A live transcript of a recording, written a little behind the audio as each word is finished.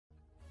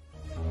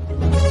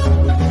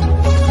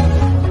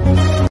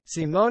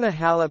Simona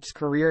Halep's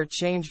career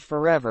changed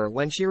forever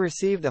when she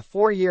received a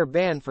 4-year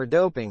ban for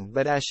doping,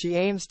 but as she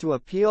aims to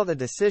appeal the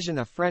decision,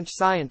 a French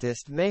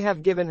scientist may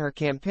have given her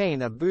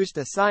campaign a boost.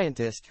 A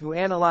scientist who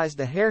analyzed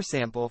a hair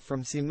sample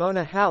from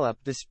Simona Halep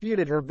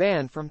disputed her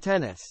ban from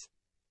tennis.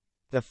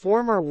 The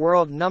former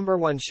world number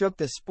one shook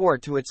the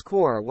sport to its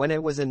core when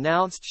it was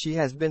announced she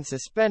has been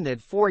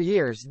suspended 4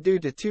 years due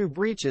to 2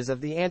 breaches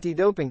of the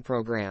anti-doping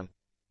program.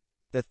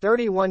 The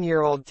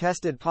 31-year-old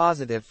tested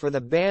positive for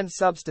the banned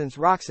substance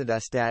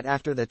roxadustat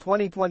after the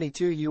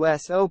 2022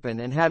 U.S. Open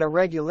and had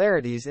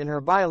irregularities in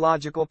her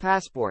biological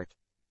passport.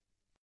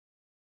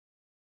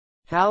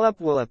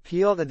 Halep will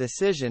appeal the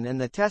decision, and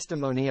the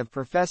testimony of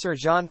Professor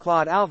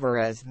Jean-Claude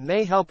Alvarez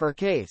may help her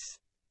case.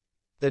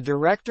 The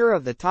director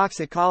of the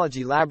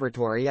toxicology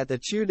laboratory at the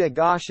Chaux de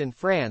Gauche in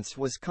France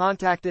was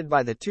contacted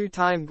by the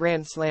 2-time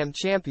Grand Slam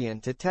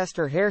champion to test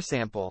her hair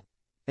sample,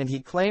 and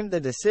he claimed the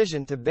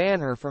decision to ban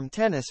her from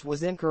tennis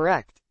was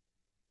incorrect.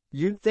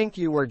 "You'd think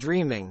you were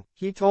dreaming,"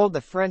 he told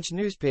the French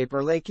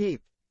newspaper L'Équipe.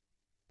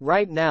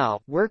 "Right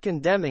now, we're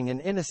condemning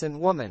an innocent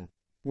woman.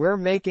 We're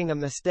making a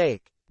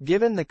mistake,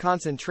 given the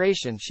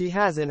concentration she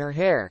has in her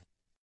hair.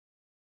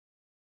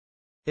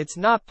 It's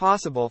not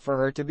possible for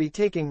her to be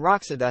taking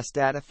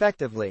roxadustat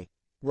effectively.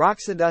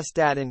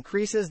 Roxadustat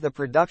increases the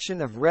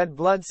production of red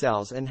blood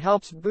cells and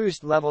helps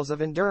boost levels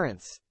of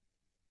endurance."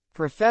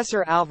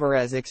 Professor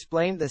Alvarez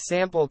explained the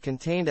sample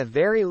contained a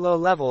very low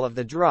level of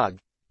the drug,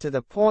 to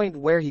the point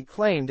where he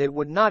claimed it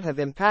would not have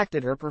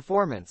impacted her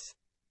performance.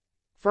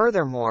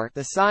 Furthermore,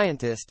 the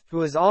scientist,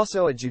 who is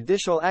also a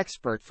judicial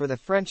expert for the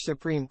French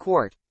Supreme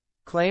Court,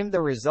 claimed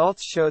the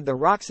results showed the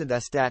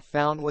roxadustat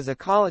found was a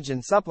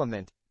collagen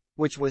supplement,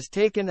 which was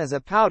taken as a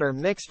powder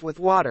mixed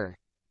with water.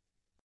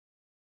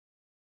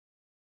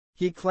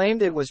 He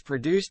claimed it was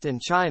produced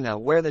in China,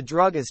 where the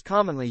drug is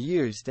commonly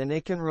used, and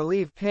it can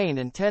relieve pain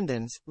in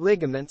tendons,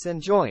 ligaments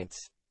and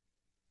joints.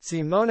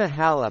 Simona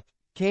Halep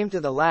came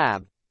to the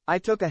lab. I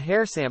took a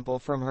hair sample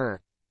from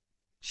her.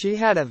 She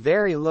had a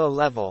very low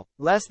level,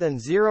 less than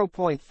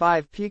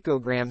 0.5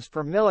 picograms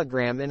per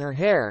milligram in her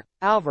hair,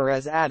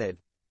 Alvarez added.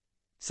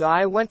 So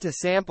I went to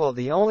sample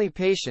the only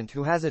patient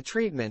who has a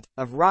treatment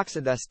of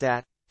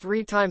roxadustat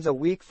 3 times a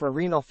week for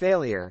renal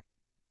failure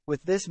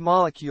with this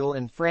molecule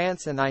in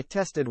France, and I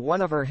tested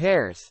one of her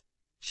hairs.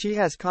 She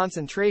has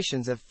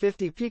concentrations of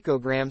 50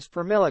 picograms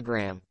per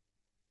milligram.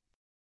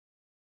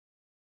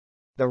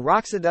 The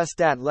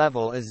roxadustat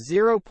level is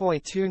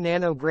 0.2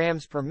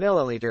 nanograms per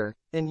milliliter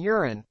in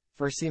urine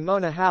for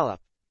Simona Halep.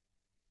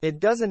 It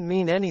doesn't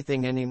mean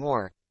anything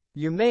anymore.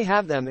 You may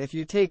have them if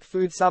you take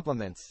food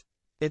supplements.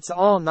 It's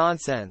all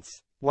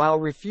nonsense. While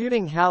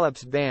refuting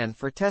Halep's ban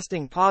for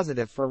testing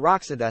positive for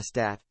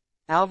roxadustat,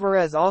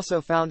 Alvarez also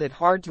found it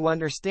hard to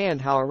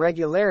understand how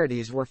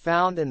irregularities were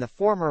found in the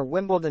former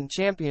Wimbledon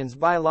champion's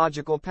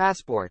biological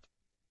passport.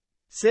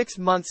 6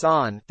 months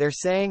on, they're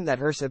saying that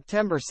her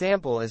September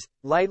sample is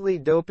lightly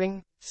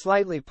doping,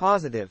 slightly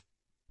positive,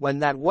 when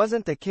that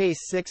wasn't the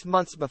case 6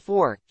 months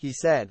before, he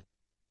said.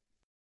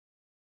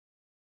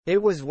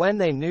 It was when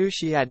they knew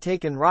she had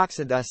taken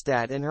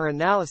roxadustat in her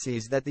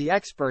analyses that the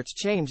experts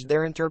changed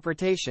their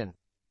interpretation.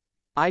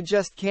 I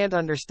just can't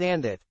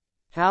understand it.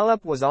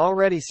 Halep was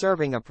already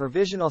serving a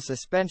provisional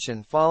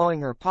suspension following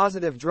her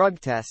positive drug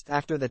test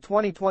after the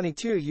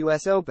 2022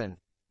 U.S. Open.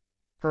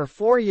 Her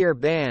 4-year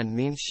ban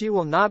means she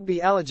will not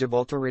be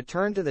eligible to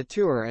return to the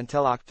tour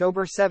until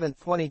October 7,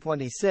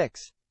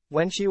 2026,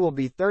 when she will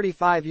be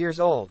 35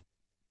 years old.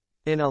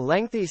 In a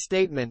lengthy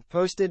statement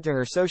posted to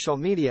her social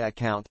media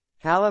account,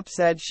 Halep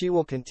said she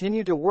will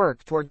continue to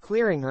work toward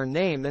clearing her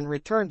name and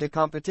return to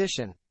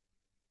competition.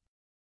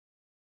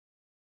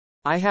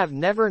 I have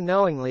never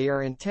knowingly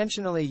or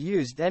intentionally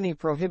used any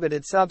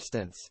prohibited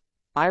substance.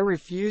 I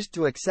refused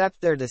to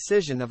accept their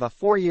decision of a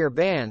 4-year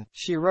ban,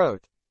 she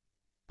wrote.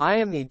 I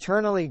am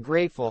eternally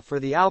grateful for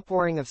the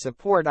outpouring of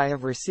support I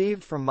have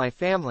received from my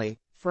family,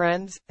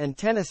 friends, and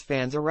tennis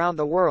fans around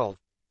the world.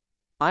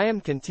 I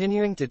am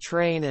continuing to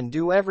train and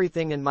do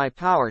everything in my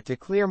power to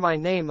clear my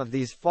name of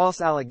these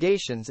false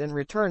allegations and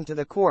return to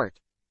the court.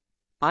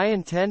 I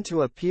intend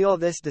to appeal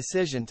this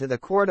decision to the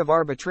Court of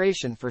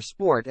Arbitration for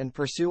Sport and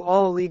pursue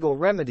all legal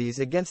remedies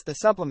against the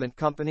supplement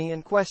company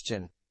in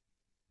question.